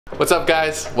What's up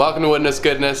guys? Welcome to Woodness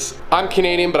Goodness. I'm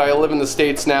Canadian, but I live in the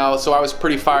States now, so I was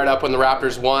pretty fired up when the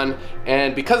Raptors won,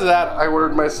 and because of that I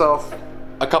ordered myself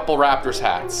a couple Raptors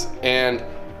hats. And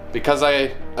because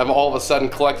I am all of a sudden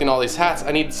collecting all these hats,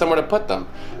 I need somewhere to put them.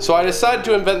 So I decided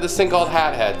to invent this thing called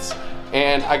hat heads.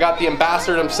 And I got the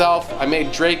ambassador himself. I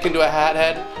made Drake into a hat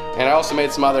head, and I also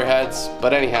made some other heads.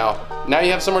 But anyhow, now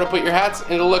you have somewhere to put your hats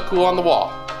and it'll look cool on the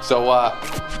wall. So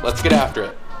let's get after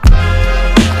it.